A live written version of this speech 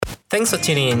Thanks for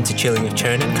tuning in to Chilling with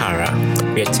Chern and Kara.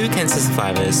 We are two cancer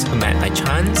survivors who met by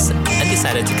chance and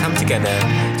decided to come together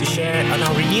to share on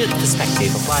our renewed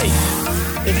perspective of life.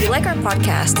 If you like our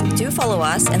podcast, do follow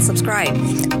us and subscribe.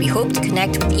 We hope to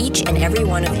connect with each and every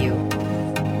one of you.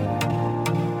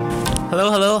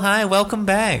 Hello, hi, welcome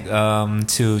back to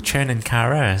Chern and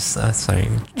Kara's.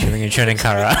 Chilling with Chern and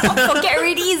Kara. Forget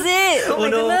already, is it? Oh my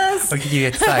goodness. Okay, you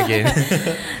have to start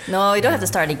again. No, you don't have to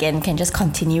start again. You can just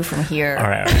continue from here. All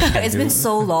right. It's been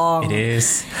so long. It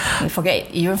is. You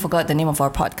even forgot the name of our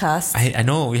podcast. I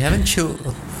know, we haven't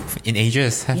chilled in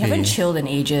ages, have we? We haven't chilled in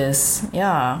ages.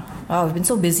 Yeah. Wow, we've been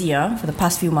so busy, for the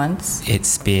past few months.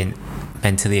 It's been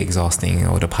mentally exhausting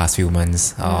over the past few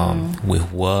months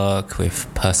with work, with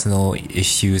personal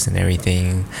issues and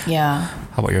everything. Yeah.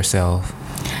 How about yourself?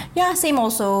 Yeah, same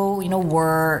also,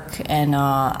 work and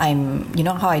I'm,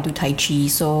 how I do Tai Chi,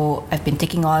 so I've been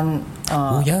taking on...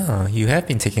 you have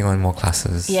been taking on more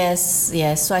classes. Yes.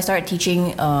 So I started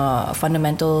teaching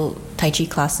fundamental Tai Chi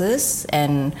classes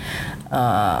and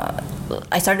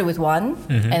I started with one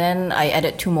and then I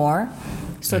added two more.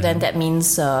 So then that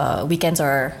means weekends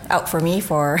are out for me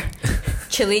for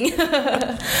chilling.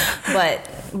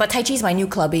 But Tai Chi is my new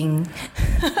clubbing.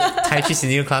 Tai Chi is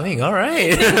new clubbing, all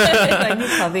right. My new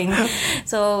clubbing.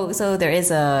 So there is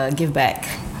a give back.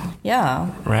 Yeah.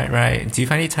 Right. Do you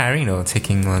find it tiring though,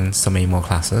 taking on so many more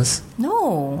classes?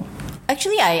 No.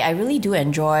 Actually, I really do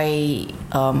enjoy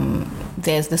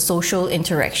there's the social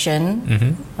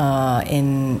interaction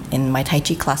in my Tai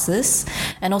Chi classes,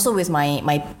 and also with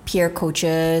my peer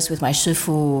coaches, with my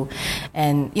shifu,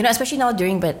 and especially now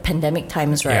during pandemic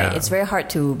times, right? Yeah. It's very hard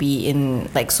to be in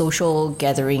like social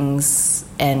gatherings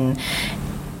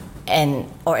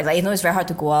or it's very hard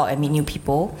to go out and meet new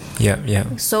people.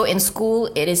 Yeah. So in school,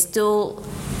 it is still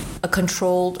a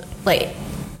controlled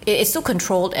it's still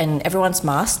controlled and everyone's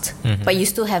masked, but you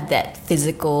still have that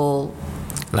physical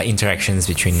interactions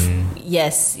between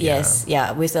yes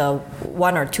with a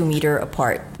 1 or 2 meter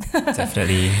apart.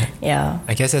 Definitely. Yeah,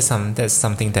 I guess that's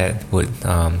something that would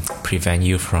prevent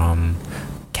you from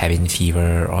cabin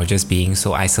fever or just being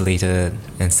so isolated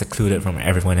and secluded from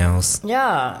everyone else.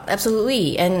 Yeah,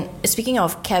 absolutely. And speaking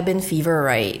of cabin fever,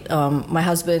 right, my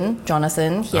husband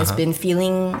Jonathan, he has been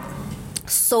feeling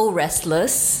so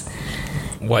restless.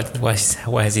 What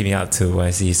has he been up to? Why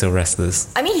is he so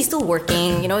restless? I mean, he's still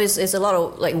working. It's a lot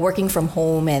of working from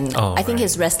home, and I think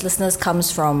his restlessness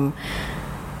comes from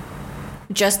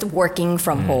just working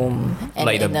from home, and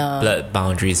the blurred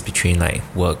boundaries between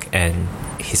work and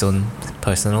his own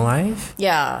personal life.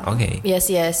 Yeah. Okay.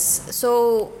 Yes.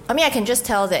 So I mean, I can just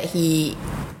tell that he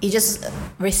just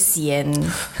very sian.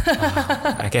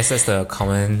 I guess that's the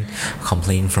common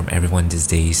complaint from everyone these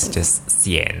days. Just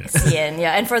sian. Sian,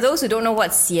 yeah. And for those who don't know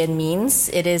what sian means,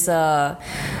 it is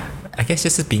I guess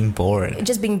just being bored.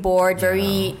 Just being bored,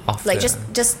 very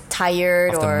just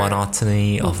tired of or the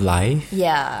monotony of life.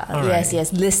 Yeah. All right.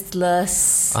 Yes.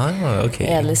 Listless. Oh, okay.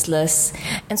 Yeah, listless.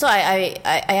 And so I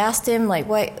asked him why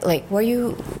do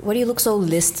you look so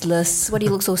listless? Why do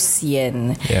you look so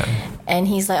sian? Yeah. And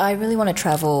he's like, I really want to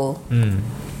travel.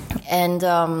 And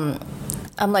I'm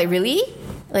like, really?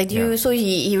 Do you? So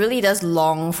he really does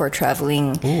long for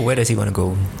traveling. Ooh, where does he want to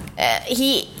go?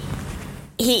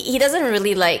 He doesn't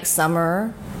really like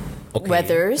summer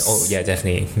weathers. Oh yeah,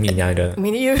 definitely. Me neither. I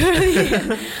mean, you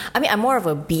really. I mean, I'm more of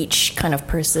a beach kind of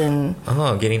person.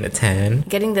 Oh, getting the tan.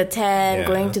 Yeah.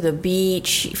 Going to the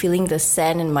beach, feeling the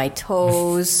sand in my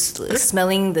toes,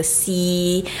 smelling the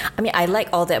sea. I mean, I like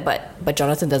all that, but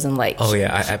Jonathan doesn't like. Oh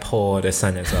yeah, I abhor the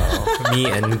sun as well. Me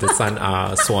and the sun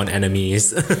are sworn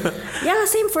enemies. Yeah,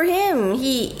 same for him.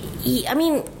 He I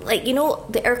mean,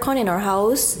 the aircon in our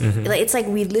house, it's like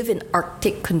we live in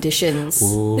Arctic conditions.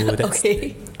 Ooh,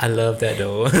 okay. I love that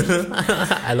though.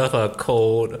 I love a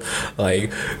cold,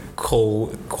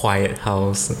 quiet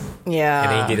house. Yeah.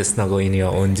 And then you get to snuggle in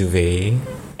your own duvet.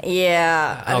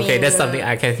 Yeah. I mean, that's something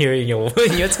I can hear in your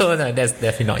tone. That's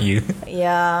definitely not you.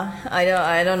 Yeah,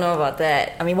 I don't know about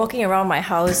that. I mean, walking around my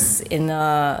house in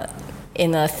a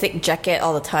thick jacket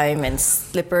all the time and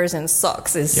slippers and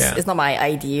socks is not my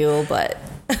ideal, but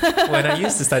when I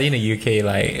used to study in the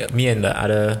UK, me and the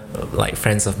other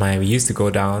friends of mine, we used to go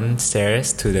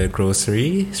downstairs to the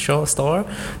grocery store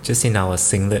just in our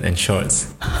singlet and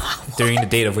shorts during the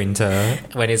dead of winter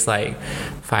when it's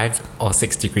 5 or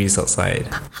 6 degrees outside.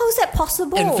 How is that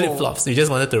possible? And flip-flops. We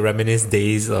just wanted to reminisce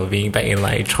days of being back in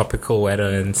tropical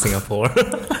weather in Singapore.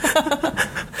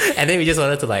 And then we just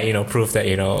wanted to prove that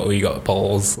we got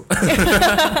balls.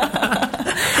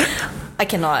 I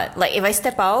cannot. Like if I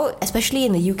step out, especially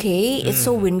in the UK, it's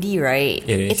so windy, right? It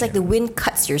is, it's like the wind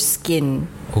cuts your skin.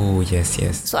 Oh, yes,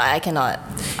 yes. So I cannot.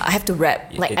 I have to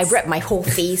wrap. Like I wrap my whole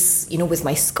face, with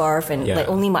my scarf, and like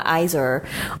only my eyes are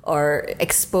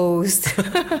exposed.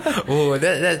 Oh,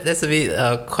 that's a bit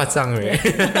夸张, right?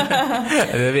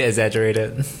 A little bit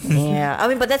exaggerated. Yeah, I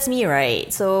mean, but that's me,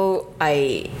 right? So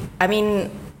I mean,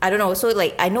 I don't know. So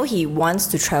like, I know he wants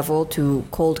to travel to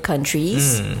cold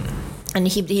countries, and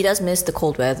he does miss the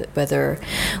cold weather,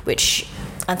 which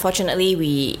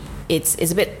unfortunately it's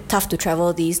a bit tough to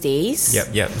travel these days.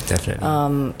 Yep, definitely.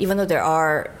 Even though there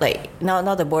are like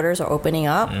now the borders are opening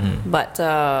up, but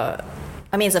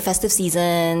I mean it's a festive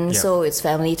season, so it's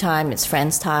family time, it's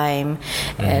friends time,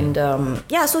 and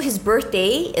so his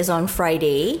birthday is on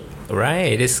Friday.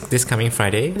 Right, this coming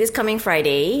Friday.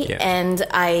 And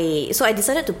I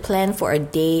decided to plan for a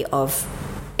day of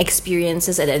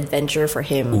experiences and adventure for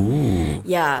him. Ooh.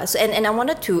 Yeah, so and I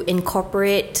wanted to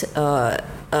incorporate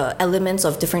elements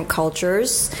of different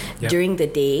cultures during the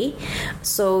day,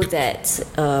 so that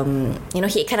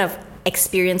he kind of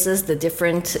experiences the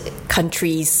different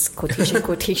countries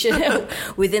quotation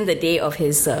within the day of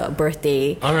his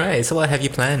birthday. All right, so what have you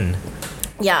planned?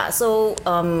 Yeah, so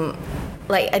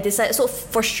like I decided, so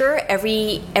for sure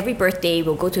every birthday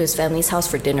we'll go to his family's house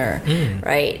for dinner,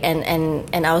 right?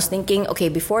 And I was thinking, okay,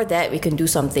 before that we can do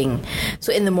something.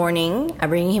 So in the morning I'm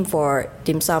bringing him for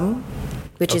dim sum,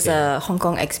 which is a Hong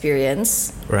Kong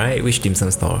experience. Right, which dim sum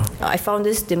store? I found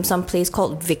this dim sum place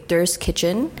called Victor's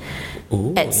Kitchen.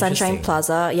 Ooh, at Sunshine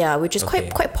Plaza, which is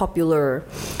quite popular.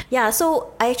 Yeah,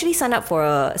 so I actually signed up for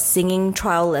a singing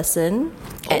trial lesson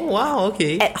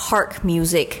at Hark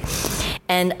Music.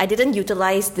 And I didn't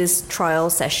utilize this trial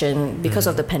session because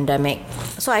of the pandemic.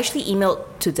 So I actually emailed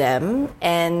to them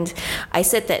and I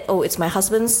said that, it's my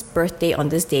husband's birthday on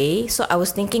this day. So I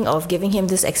was thinking of giving him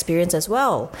this experience as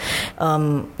well.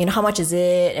 How much is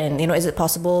it? And, is it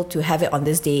possible to have it on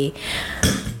this day?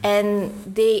 And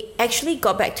they actually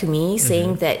got back to me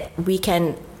saying that we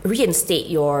can reinstate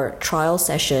your trial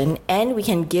session and we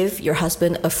can give your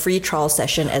husband a free trial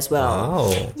session as well.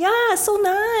 Wow. Yeah, so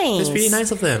nice. It's really nice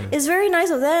of them. It's very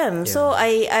nice of them. Yeah. So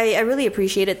I really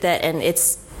appreciated that, and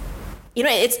it's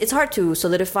it's hard to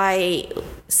solidify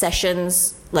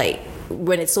sessions like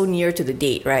when it's so near to the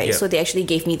date, right? Yeah. So they actually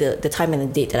gave me the time and the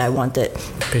date that I wanted.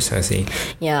 Precisely.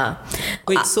 Yeah.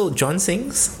 Wait, so John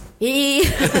sings?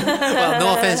 Well,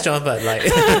 no offense, John, but like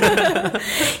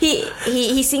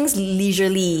he sings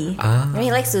leisurely.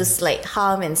 He likes to like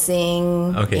hum and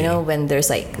sing. Okay. When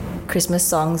there's like Christmas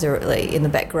songs or like in the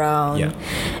background. Yeah.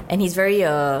 And he's very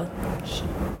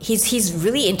he's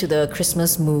really into the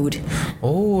Christmas mood.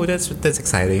 Oh, that's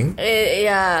exciting.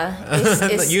 Yeah.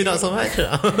 You not so much.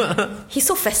 He's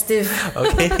so festive.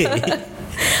 Okay.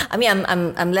 I mean,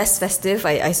 I'm less festive,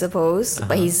 I suppose,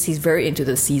 but he's very into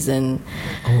the season.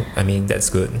 Oh, I mean that's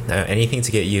good. Anything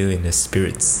to get you in the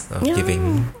spirits of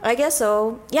giving. I guess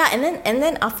so. Yeah, and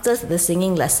then after the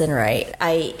singing lesson, right?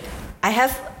 I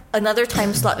have another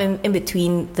time slot in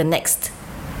between the next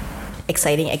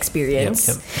exciting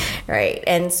experience, right?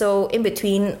 And so in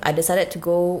between, I decided to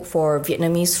go for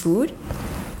Vietnamese food.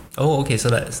 Oh, okay. So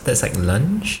that's like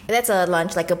lunch. That's a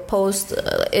lunch, like a post.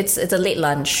 It's a late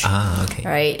lunch. Okay.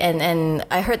 Right, and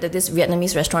I heard that this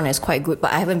Vietnamese restaurant is quite good,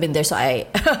 but I haven't been there, so I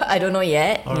I don't know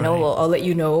yet. All right. I'll let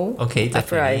you know. Okay,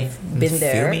 after definitely. I've been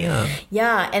there. Fill me up.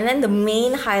 Yeah, and then the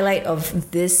main highlight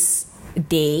of this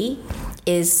day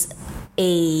is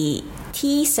a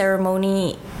tea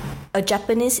ceremony. A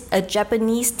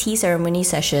Japanese tea ceremony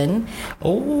session.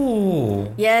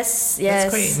 Oh, yes.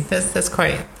 That's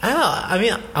quite. I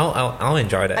mean, I'll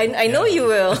enjoy that. I know you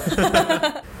will.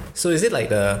 So is it like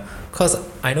cause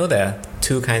I know there are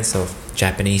two kinds of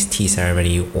Japanese tea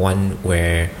ceremony. One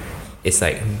where it's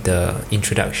like the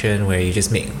introduction where you just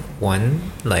make one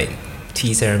like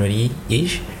tea ceremony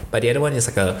ish, but the other one is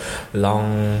like a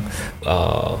long,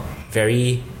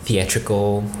 very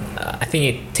theatrical. I think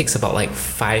it takes about like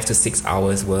 5 to 6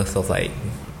 hours worth of like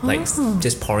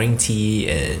just pouring tea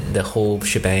and the whole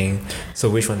shebang. So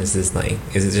which one is this like?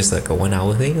 Is it just like a 1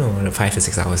 hour thing or 5 to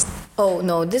 6 hours? Oh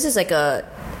no, this is like a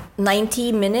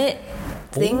 90-minute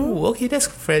thing. Oh, okay, that's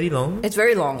fairly long. It's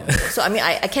very long. So I mean,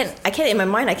 I can't in my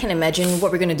mind I can't imagine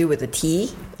what we're gonna do with the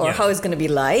tea or how it's gonna be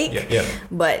like. Yeah.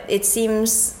 But it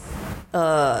seems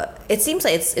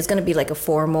like it's going to be like a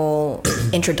formal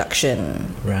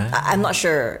introduction. Right. I'm not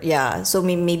sure. Yeah. So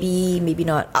maybe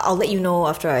not. I'll let you know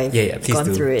after I've please gone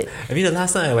do. through it. I mean, the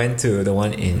last time I went to the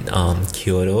one in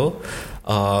Kyoto,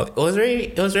 It was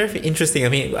very interesting. I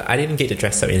mean, I didn't get to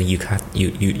dress up in a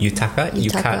yukata.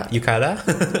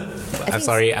 I'm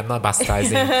sorry, I'm not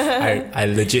bastardizing. I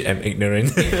legit am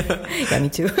ignorant. Yeah, me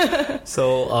too.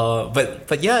 So,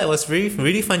 but yeah, it was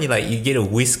really fun. You get to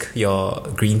whisk your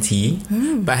green tea,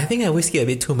 but I think I whisked it a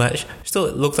bit too much, so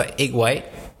it looks like egg white,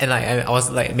 and like I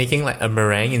was like making like a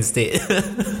meringue instead.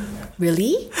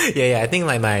 Really? Yeah. I think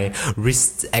like my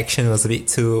wrist action was a bit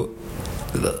too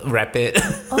rapid.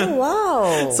 Oh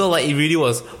wow. So like it really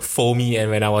was foamy,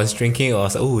 and when I was drinking, I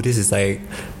was like, oh, this is like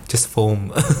just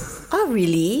foam. Oh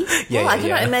really? Yeah, I yeah,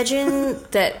 cannot yeah. imagine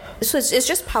that. So it's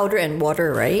just powder and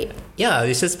water, right? Yeah,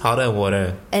 it's just powder and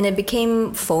water. And it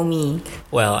became foamy.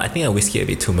 Well, I think I whisked it a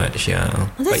bit too much. Yeah. Oh,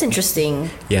 that's But- interesting.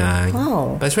 Yeah.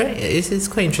 Wow. But it's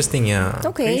quite interesting. Yeah.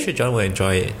 Okay. Pretty sure John will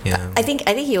enjoy it. Yeah. I think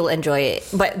he'll enjoy it.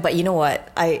 But you know what?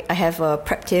 I have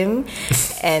prepped him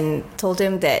and told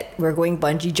him that we're going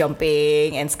bungee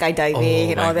jumping and skydiving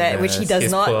and my all that, which he goodness, does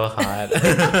his not. Poor heart.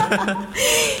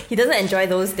 He doesn't enjoy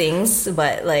those things.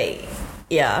 But like,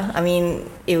 yeah, I mean,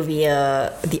 it will be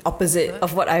the opposite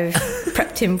of what I've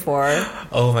prepped him for.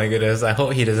 Oh my goodness! I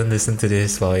hope he doesn't listen to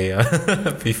this while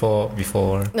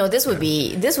before. No, this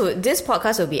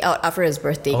podcast will be out after his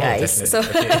birthday, guys. So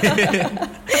definitely.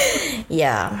 Okay.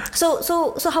 yeah. So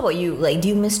how about you? Like, do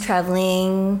you miss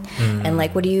traveling? And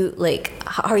like, what do you like?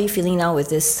 How are you feeling now with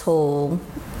this whole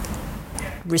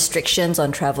restrictions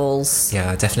on travels?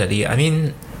 Yeah, definitely. I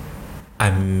mean,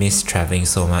 I miss traveling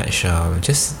so much.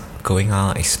 Just going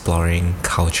out, exploring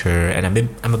culture, and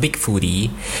I'm a big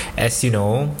foodie, as you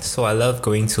know. So I love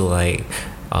going to like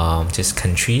just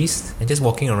countries and just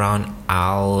walking around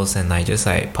aisles and like just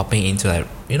like popping into like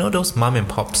those mom and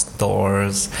pop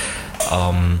stores,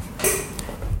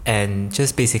 and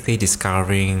just basically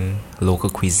discovering local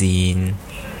cuisine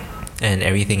and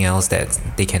everything else that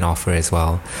they can offer as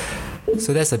well.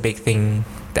 So that's a big thing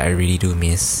that I really do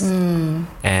miss. And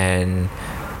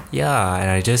yeah, and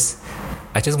I just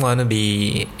want to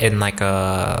be in like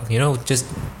a just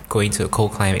going to a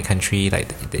cold climate country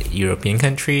like the European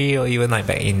country, or even like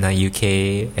back in the UK,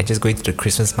 and just going to the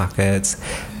Christmas markets,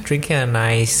 drinking a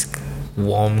nice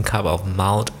warm cup of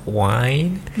mulled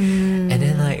wine, and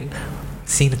then like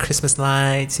seeing the Christmas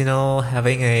lights,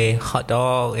 having a hot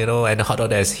dog, and a hot dog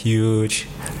that is huge.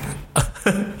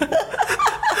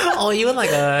 Or even like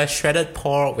a shredded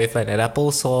pork with like an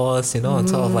applesauce, on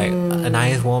top of like a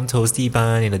nice warm toasty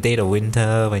bun in the dead of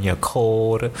winter when you're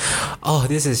cold.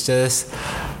 This is just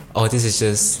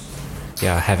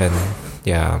heaven.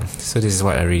 Yeah. So this is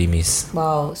what I really miss.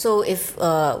 Wow. So if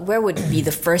where would be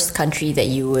the first country that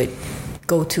you would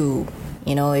go to?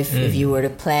 If you were to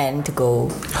plan to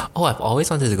go. I've always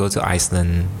wanted to go to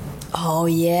Iceland. Oh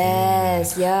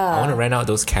yes, yeah. I want to rent out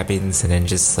those cabins and then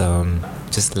just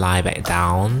lie back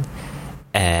down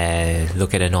and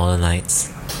look at the Northern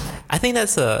Lights. I think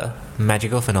that's a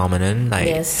magical phenomenon. Like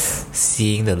Yes.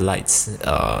 seeing the lights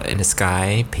in the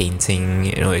sky, painting.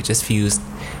 It just feels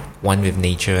one with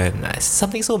nature, and it's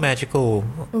something so magical.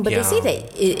 But they say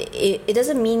that it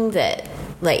doesn't mean that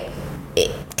like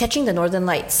catching the Northern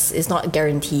Lights is not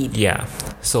guaranteed. Yeah.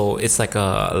 So it's like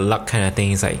a luck kind of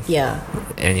thing. It's like Yeah.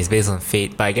 and it's based on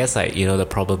fate, but I guess like the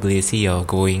probability of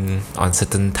going on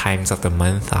certain times of the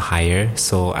month are higher,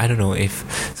 so I don't know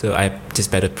so I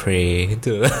just better pray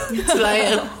to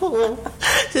like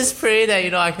just pray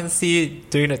that I can see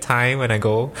it during the time when I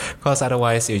go, because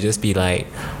otherwise it'll just be like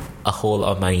a whole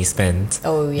lot of money spent.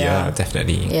 Oh yeah.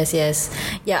 Definitely. Yes.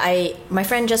 Yeah, my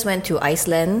friend just went to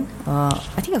Iceland.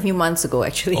 I think a few months ago,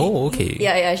 actually. Oh, okay.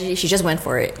 Yeah. She just went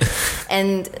for it,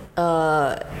 and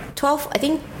 12.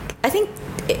 I think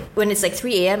when it's like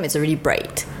 3 a.m., it's already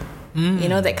bright.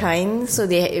 That kind. So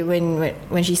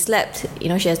when she slept, she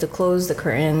has to close the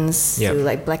curtains Yep. to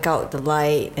like block out the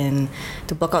light, and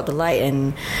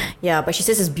yeah. But she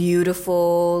says it's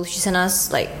beautiful. She sent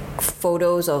us like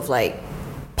photos of like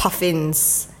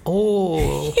puffins.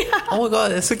 Oh. Oh my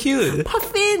god, that's so cute.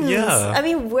 Puffins. Yeah. I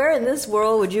mean, where in this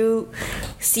world would you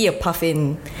see a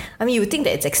puffin? I mean, you would think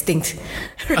that it's extinct.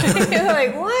 You're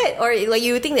like, what? Or like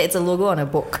you would think that it's a logo on a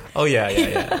book. Oh yeah.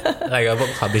 Like a book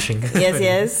publishing.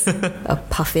 Yes. A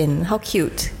puffin. How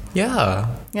cute. Yeah.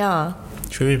 Yeah.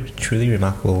 Truly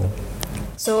remarkable.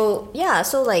 So yeah.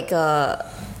 So like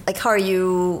how are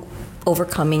you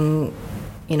overcoming,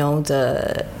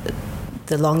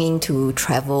 the longing to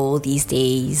travel these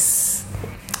days?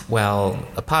 Well,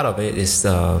 a part of it is,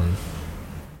 I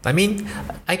mean,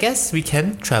 I guess we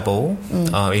can travel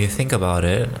if you think about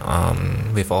it,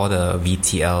 with all the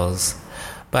VTLs,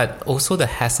 but also the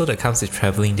hassle that comes with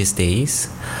traveling these days.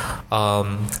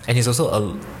 And it's also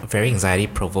a very anxiety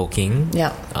provoking.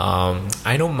 Yeah.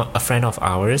 I know a friend of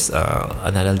ours,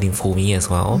 another lymphomie as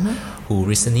well, who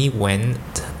recently went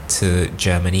to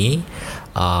Germany,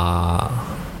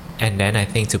 and then I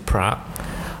think to Prague,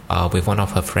 with one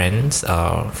of her friends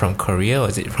from Korea, or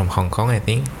is it from Hong Kong, I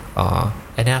think.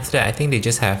 And after that, I think they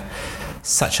just have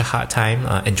such a hard time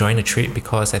enjoying the trip,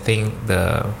 because I think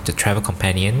the travel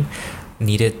companion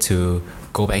needed to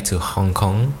go back to Hong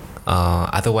Kong.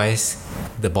 Otherwise,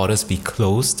 the borders be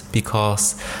closed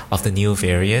because of the new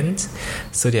variant.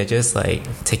 So they're just like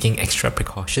taking extra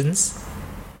precautions.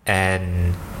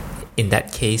 And in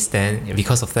that case, then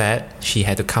because of that, she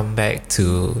had to come back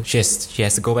to. She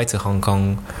has to go back to Hong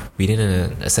Kong within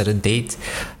a certain date.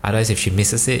 Otherwise, if she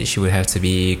misses it, she would have to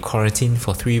be quarantined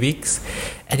for 3 weeks.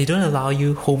 And they don't allow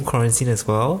you home quarantine as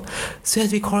well. So you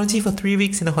have to be quarantined for 3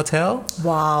 weeks in a hotel.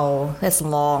 Wow, that's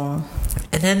long.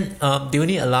 And then they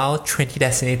only allow 20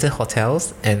 designated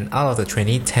hotels, and out of the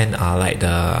 20, 10 are like the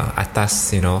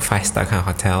atas, 5-star kind of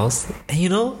hotels.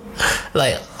 And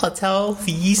like hotel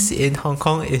fees in Hong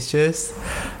Kong is just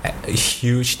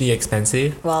hugely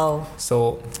expensive. Wow.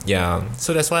 So yeah,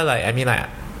 so that's why like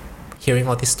hearing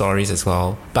all these stories as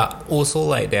well, but also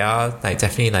like there are like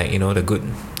definitely like the good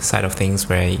side of things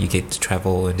where you get to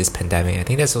travel in this pandemic. I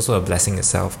think that's also a blessing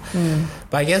itself.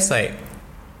 But I guess like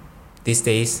these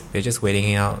days we're just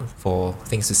waiting out for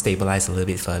things to stabilize a little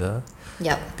bit further.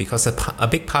 Yep. Because a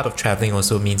big part of traveling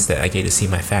also means that I get to see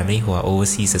my family who are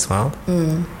overseas as well,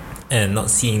 and not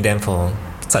seeing them for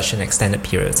such an extended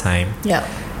period of time. Yeah.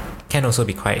 Can also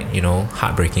be quite,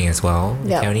 heartbreaking as well. You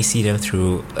can only see them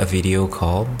through a video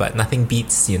call, but nothing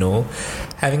beats,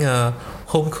 having a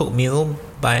home-cooked meal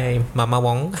by Mama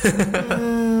Wong.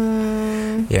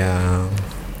 Yeah.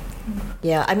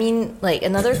 Yeah, I mean, like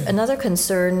another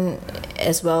concern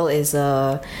as well is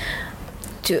for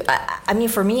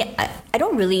me, I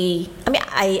don't really. I mean,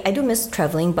 I do miss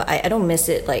traveling, but I don't miss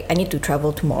it like I need to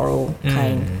travel tomorrow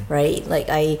kind, right? Like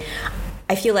I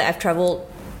feel like I've traveled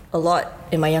a lot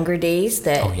in my younger days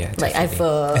that like I've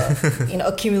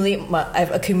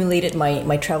I've accumulated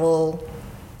my travel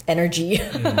energy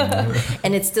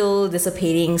and it's still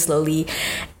dissipating slowly.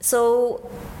 So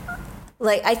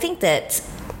like I think that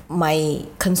my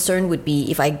concern would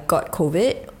be if I got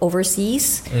COVID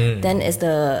overseas, then is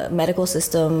the medical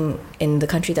system in the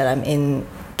country that I'm in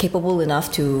capable enough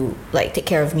to like take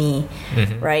care of me,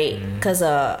 right? Because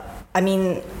I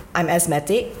mean I'm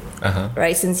asthmatic,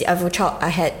 right? Since I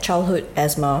had childhood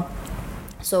asthma,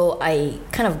 so I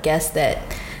kind of guessed that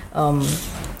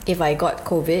if I got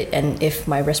COVID and if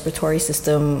my respiratory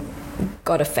system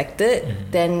got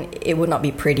affected, then it would not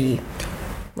be pretty.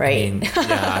 Right.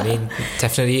 I mean,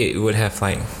 definitely it would have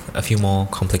like a few more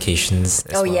complications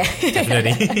as well. Yeah.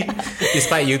 Definitely.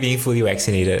 Despite you being fully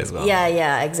vaccinated as well.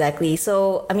 Yeah, exactly.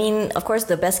 So, I mean, of course,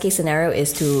 the best case scenario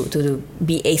is to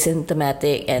be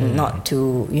asymptomatic and not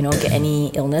to, get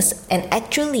any illness. And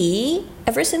actually,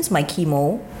 ever since my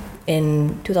chemo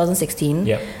in 2016,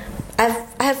 I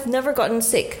have never gotten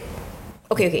sick.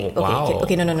 Okay. No.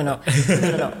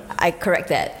 I correct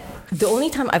that. The only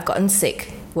time I've gotten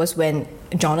sick was when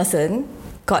Jonathan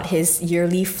got his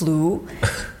yearly flu,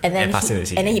 and then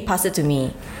he passed it to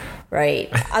me, right?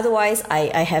 Otherwise,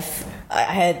 I had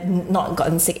not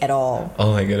gotten sick at all.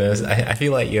 Oh my goodness, I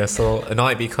feel like you're so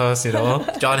annoyed because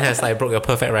John has like broke your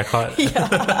perfect record.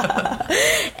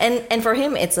 And for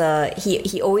him, it's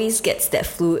he always gets that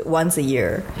flu once a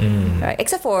year, right?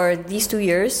 Except for these 2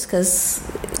 years, because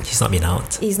he's not been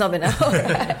out.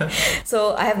 Right?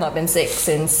 So I have not been sick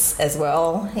since as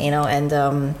well,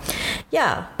 and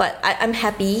but I'm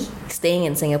happy staying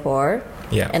in Singapore.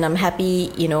 Yeah. And I'm happy,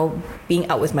 being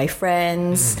out with my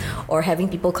friends or having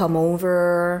people come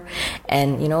over.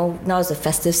 And, now it's the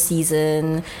festive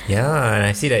season. Yeah, and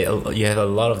I see that you have a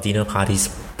lot of dinner parties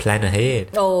planned ahead.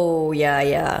 Oh, yeah.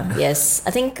 Yes.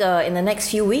 I think in the next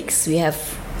few weeks, we're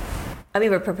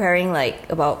preparing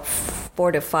like about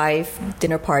 4 to 5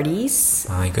 dinner parties.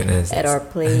 My goodness. At our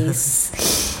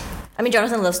place. I mean,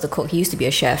 Jonathan loves to cook. He used to be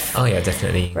a chef. Oh yeah,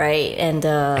 definitely. Right, and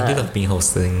I do love being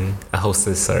a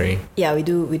hostess. Sorry. Yeah, we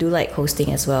do like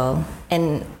hosting as well.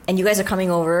 And you guys are coming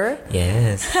over.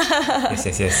 Yes.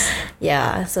 yes.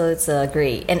 Yeah, so it's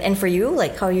great. And for you,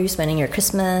 like, how are you spending your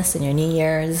Christmas and your New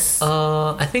Year's?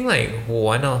 I think like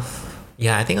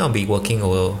I think I'll be working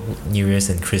over New Year's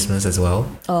and Christmas as well.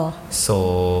 Oh.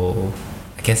 So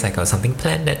I guess I got something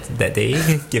planned that day,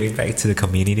 giving back to the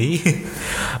community.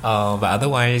 But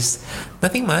otherwise,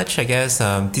 nothing much. I guess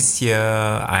this year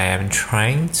I am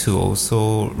trying to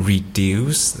also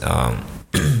reduce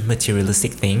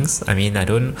materialistic things. I mean, I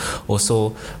don't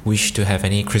also wish to have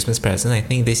any Christmas present. I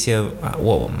think this year,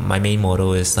 my main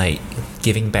motto is like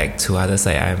giving back to others.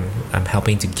 Like I'm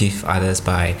helping to give others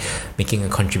by making a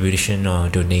contribution or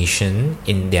donation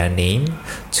in their name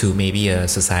to maybe a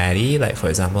society, like for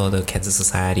example the Cancer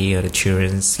Society or the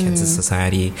Children's Cancer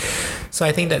Society. So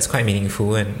I think that's quite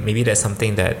meaningful, and maybe that's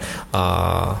something that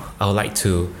I would like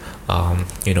to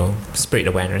spread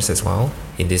awareness as well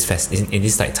in this in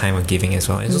this like time of giving as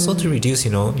well. It's also to reduce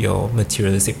your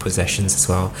materialistic possessions as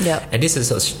well. Yeah. And this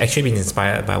has actually been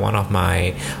inspired by one of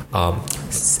my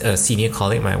senior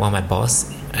colleague, one of my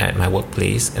boss at my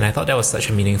workplace, and I thought that was such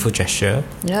a meaningful gesture.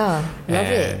 Yeah, love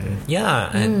it.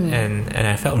 Yeah, and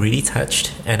I felt really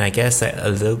touched, and I guess that a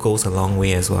little goes a long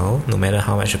way as well, no matter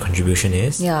how much a contribution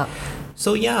is. Yeah.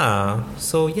 So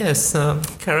yes,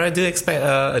 Kara, do expect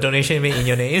a donation made in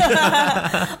your name.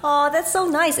 Oh, that's so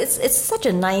nice. It's such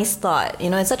a nice thought.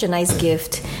 It's such a nice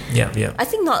gift. Yeah. I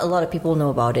think not a lot of people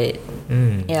know about it.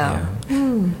 Yeah.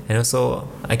 And also,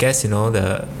 I guess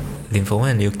the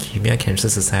Lymphoma and Leukemia Cancer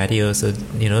Society also,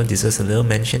 deserves a little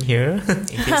mention here in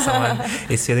case someone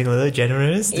is feeling a little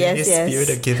generous in this spirit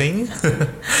of giving.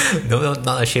 No,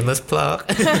 not a shameless plug.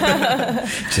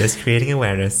 Just creating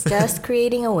awareness.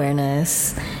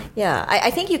 Yeah, I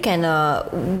think you can,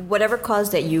 whatever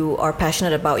cause that you are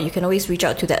passionate about, you can always reach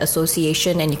out to that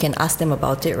association and you can ask them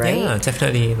about it, right? Yeah,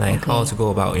 definitely. How to go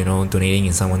about, donating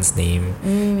in someone's name.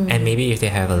 And maybe if they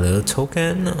have a little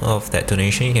token of that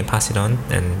donation, you can pass it on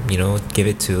and, give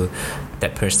it to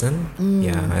that person.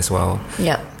 Yeah, as well.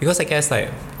 Yeah. Because I guess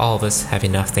all of us have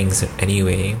enough things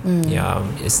anyway. Yeah,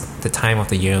 it's the time of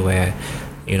the year where,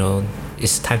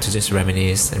 it's time to just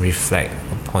reminisce and reflect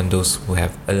upon those who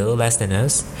have a little less than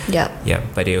us. Yeah. Yeah,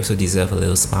 but they also deserve a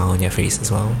little smile on their face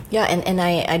as well. Yeah, and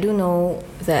I do know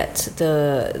that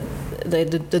the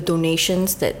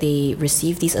donations that they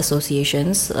receive, these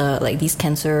associations, like these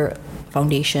cancer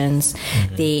foundations,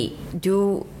 they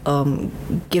do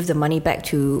give the money back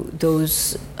to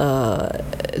those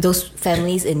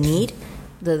families in need.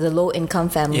 The low income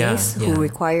families who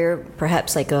require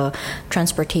perhaps like a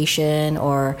transportation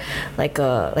or like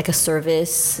a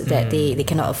service that they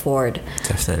cannot afford.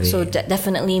 Definitely. So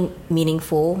definitely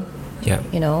meaningful. Yeah.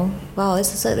 Wow,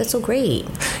 that's so great.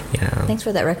 Yeah. Thanks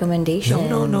for that recommendation.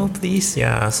 No, please.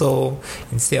 Yeah. So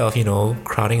instead of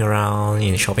crowding around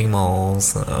in shopping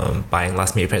malls, buying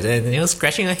last minute presents,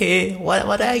 scratching your head,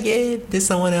 what did I get? Did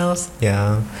someone else?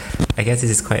 Yeah. I guess this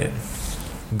is quite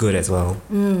good as well.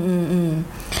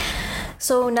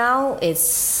 So now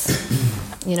it's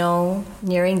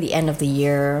nearing the end of the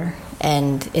year,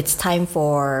 and it's time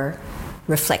for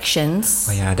reflections.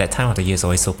 Oh yeah, that time of the year is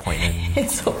always so poignant.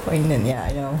 It's so poignant, yeah,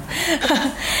 I know.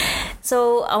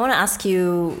 So I want to ask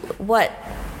you what,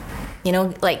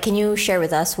 can you share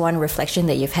with us one reflection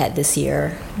that you've had this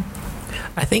year?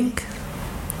 I think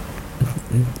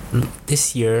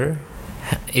this year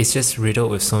is just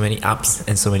riddled with so many ups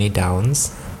and so many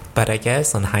downs. But I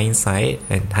guess on hindsight,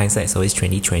 and hindsight is always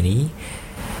 20/20,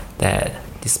 that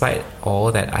despite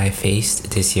all that I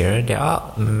faced this year, there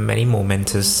are many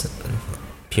momentous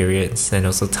periods and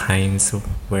also times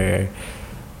where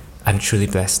I'm truly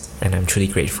blessed and I'm truly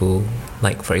grateful.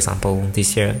 Like for example,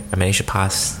 this year I managed to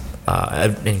pass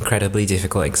an incredibly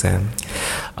difficult exam,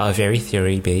 very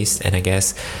theory based, and I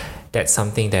guess that's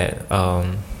something that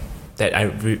I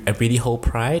really hold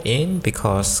pride in,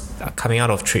 because coming out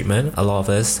of treatment, a lot of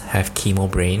us have chemo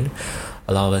brain.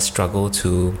 A lot of us struggle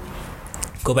to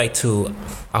go back to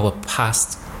our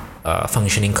past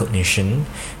functioning cognition.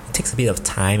 It takes a bit of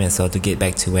time as well to get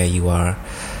back to where you are.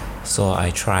 So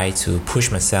I try to push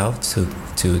myself to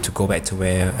go back to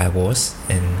where I was,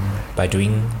 and by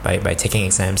taking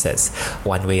exams, that's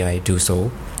one way I do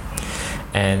so.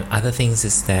 And other things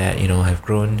is that I've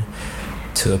grown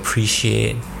to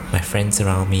appreciate my friends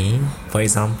around me. For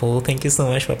example, thank you so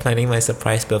much for planning my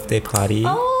surprise birthday party.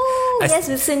 Oh, yes,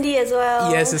 with Cindy as well.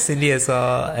 Yes, with Cindy as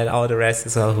well, and all the rest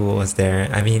as well who was there.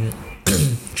 I mean,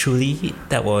 truly,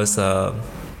 that was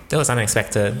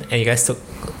unexpected, and you guys took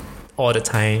all the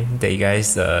time that you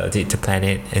guys did to plan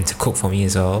it and to cook for me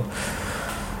as well.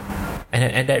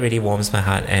 And that really warms my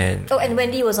heart. And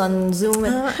Wendy was on Zoom.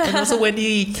 And also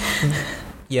Wendy,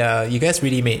 yeah, you guys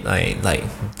really made like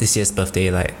this year's birthday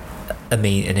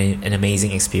an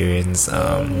amazing experience,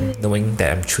 knowing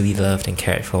that I'm truly loved and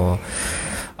cared for.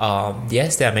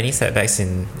 Yes, there are many setbacks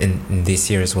in this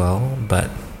year as well, but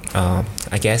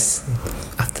I guess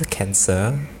after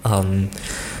cancer,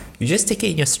 you just take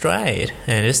it in your stride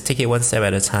and just take it one step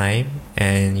at a time,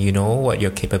 and you know what your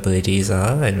capabilities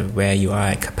are and where you are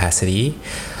at capacity.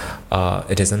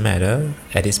 it doesn't matter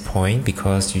at this point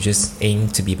because you just aim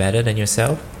to be better than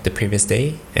yourself the previous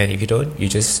day, and if you don't, you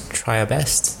just try your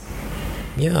best.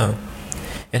 Yeah.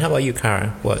 And how about you,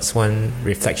 Cara? What's one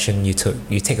reflection you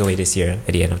take away this year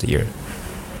at the end of the year?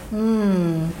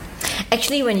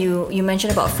 Actually, when you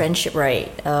mentioned about friendship,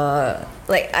 right?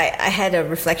 Like I had a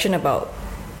reflection about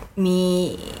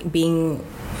me being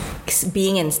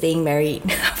and staying married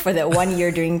for that 1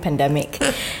 year during pandemic.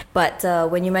 But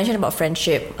when you mentioned about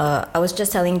friendship, I was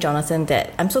just telling Jonathan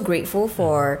that I'm so grateful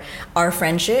for our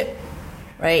friendship,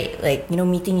 right? Like, you know,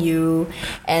 meeting you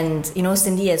and, you know,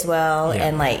 Cindy as well,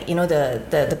 and like, you know,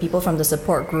 the people from the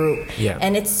support group. Yeah.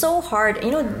 And it's so hard,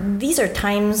 you know, these are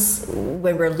times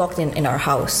when we're locked in our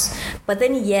house, but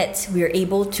then yet we're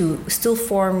able to still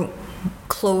form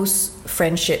close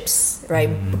friendships, right?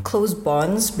 Close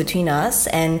bonds between us,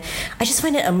 and I just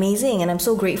find it amazing, and I'm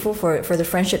so grateful for the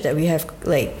friendship that we have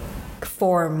like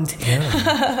formed.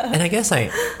 Yeah. And I guess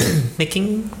like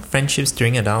making friendships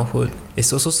during adulthood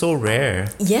is also so rare.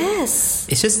 Yes.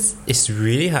 It's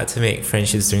really hard to make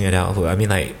friendships during adulthood. I mean,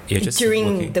 like, you're just during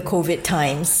working. the COVID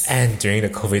times. And during the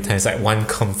COVID times, like one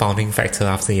confounding factor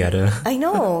after the other. I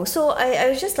know. So I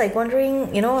was just like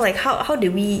wondering, you know, like how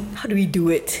do we do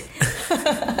it?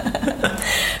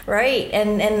 Right?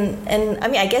 And I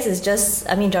mean, I guess it's just,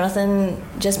 I mean, Jonathan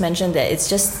just mentioned that it's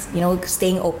just, you know,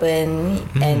 staying open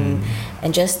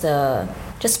and just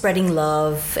spreading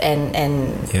love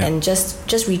and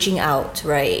just reaching out,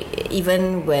 right?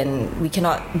 Even when we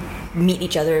cannot meet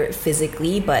each other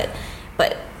physically, but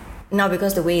now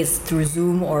because the way is through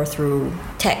Zoom or through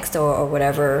text or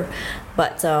whatever.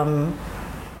 But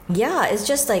yeah, it's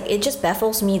just like, it just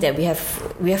baffles me that we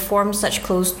have formed such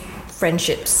close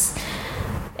friendships,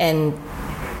 and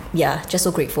yeah, just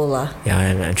so grateful lah. Yeah,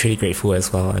 I'm truly grateful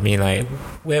as well. I mean, like,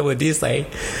 where would this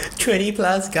like 20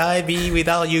 plus guy be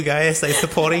without you guys like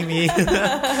supporting me?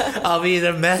 I'll be in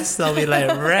a mess. I'll be like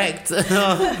wrecked.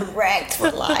 Wrecked for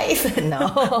life.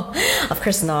 No, of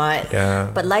course not.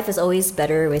 Yeah. But life is always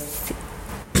better with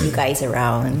you guys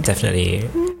around. Definitely.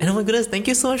 And oh my goodness, thank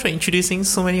you so much for introducing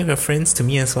so many of your friends to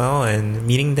me as well, and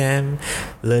meeting them,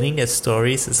 learning their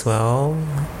stories as well.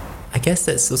 I guess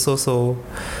that's also so...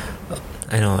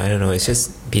 I don't know. It's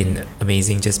just been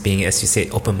amazing, just being, as you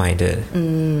said, open-minded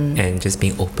and just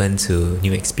being open to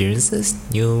new experiences,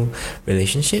 new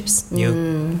relationships,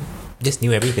 new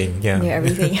everything. Yeah, New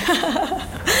everything.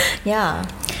 Yeah.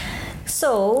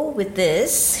 So with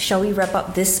this, shall we wrap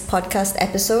up this podcast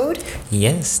episode?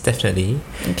 Yes, definitely.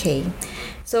 Okay.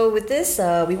 So with this,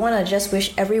 we want to just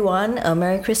wish everyone a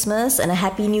Merry Christmas and a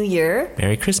Happy New Year.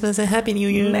 Merry Christmas and Happy New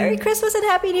Year. Merry Christmas and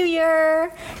Happy New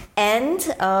Year. And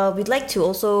we'd like to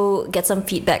also get some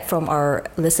feedback from our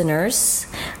listeners.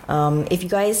 If you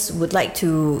guys would like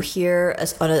to hear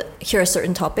a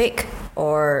certain topic,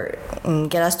 or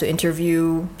get us to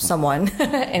interview someone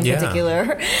in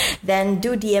particular, then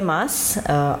do DM us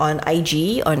on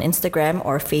IG, on Instagram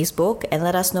or Facebook, and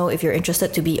let us know if you're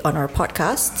interested to be on our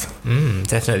podcast.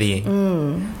 Definitely.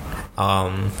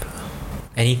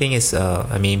 Anything is,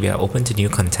 I mean, we are open to new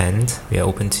content. We are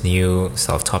open to new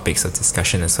sort of topics of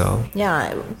discussion as well.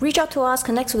 Yeah, reach out to us,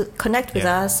 connect with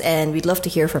us, and we'd love to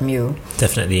hear from you.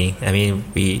 Definitely. I mean,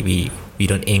 we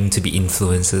don't aim to be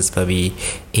influencers, but we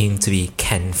aim to be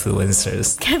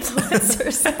canfluencers.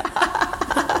 Canfluencers.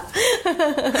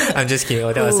 I'm just kidding.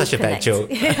 Oh, that was such a bad joke.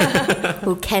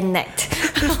 Who connect.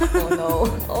 Oh no.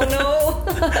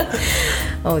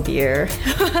 Oh dear.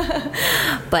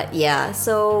 But yeah,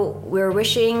 so we're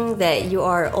wishing that you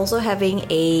are also having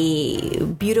a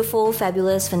beautiful,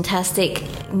 fabulous, fantastic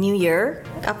New Year,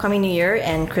 upcoming New Year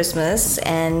and Christmas,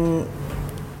 and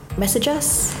message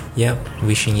us. Yep.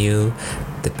 Wishing you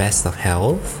the best of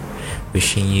health.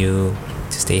 Wishing you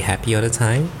to stay happy all the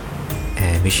time.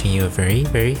 And wishing you a very,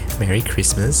 very Merry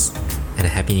Christmas and a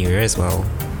Happy New Year as well.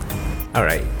 All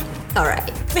right.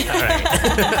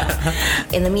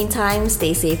 In the meantime,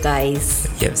 stay safe, guys.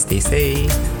 Yep, stay safe.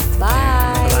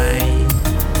 Bye. Bye.